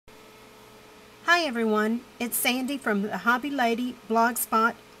Hi everyone, it's Sandy from the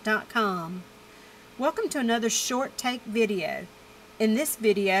HobbyLadyBlogspot.com. Welcome to another short take video. In this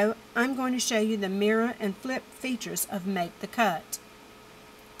video, I'm going to show you the mirror and flip features of Make the Cut.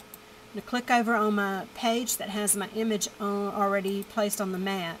 I'm going to click over on my page that has my image already placed on the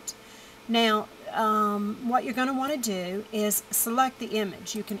mat. Now, what you're going to want to do is select the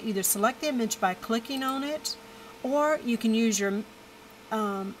image. You can either select the image by clicking on it, or you can use your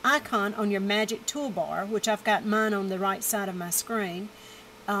icon on your magic toolbar, which I've got mine on the right side of my screen.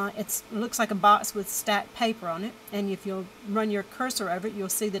 It looks like a box with stacked paper on it, and if you'll run your cursor over it, you'll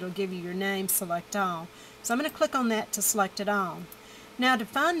see that it'll give you your name, select all. So I'm going to click on that to select it all. Now, to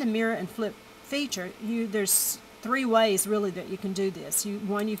find the mirror and flip feature, there's three ways really that you can do this.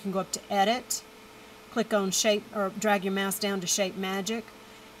 One, you can go up to Edit, click on Shape, or drag your mouse down to Shape Magic,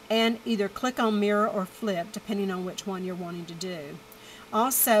 and either click on Mirror or Flip, depending on which one you're wanting to do.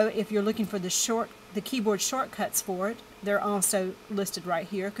 Also, if you're looking for the keyboard shortcuts for it, they're also listed right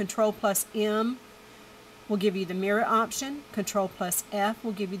here. Control plus M will give you the mirror option. Control plus F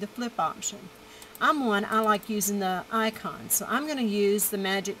will give you the flip option. I like using the icon, so I'm going to use the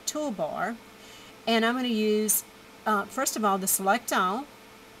magic toolbar, and I'm going to use, first of all, the Select All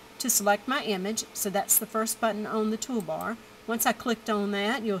to select my image. So that's the first button on the toolbar. Once I clicked on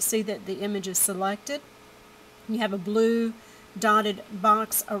that, you'll see that the image is selected. You have a blue dotted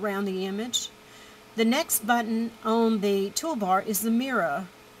box around the image. The next button on the toolbar is the mirror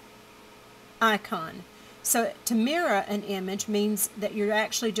icon. So to mirror an image means that you're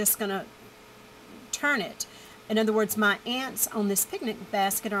actually just going to turn it. In other words, my ants on this picnic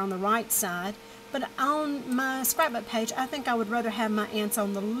basket are on the right side, but on my scrapbook page, I think I would rather have my ants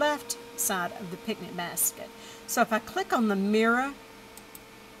on the left side of the picnic basket. So if I click on the mirror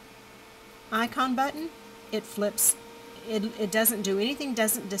icon button, it flips. It doesn't do anything,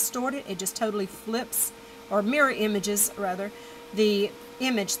 doesn't distort it, it just totally flips, or mirror images rather, the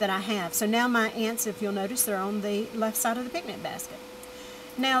image that I have. So now my ants, if you'll notice, they're on the left side of the picnic basket.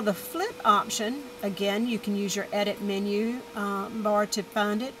 Now the flip option, again, you can use your edit menu bar to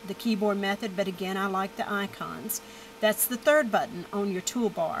find it, the keyboard method, but again, I like the icons. That's the third button on your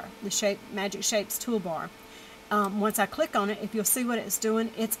toolbar, the Magic Shapes toolbar. Once I click on it, if you'll see what it's doing,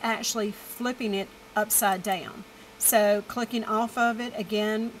 it's actually flipping it upside down. So clicking off of it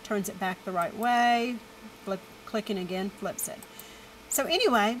again turns it back the right way. Clicking again flips it. So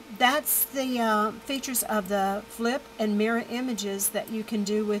anyway, that's the features of the flip and mirror images that you can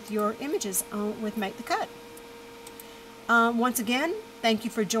do with your images with Make the Cut. Once again, thank you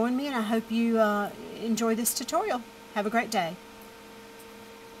for joining me, and I hope you enjoy this tutorial. Have a great day.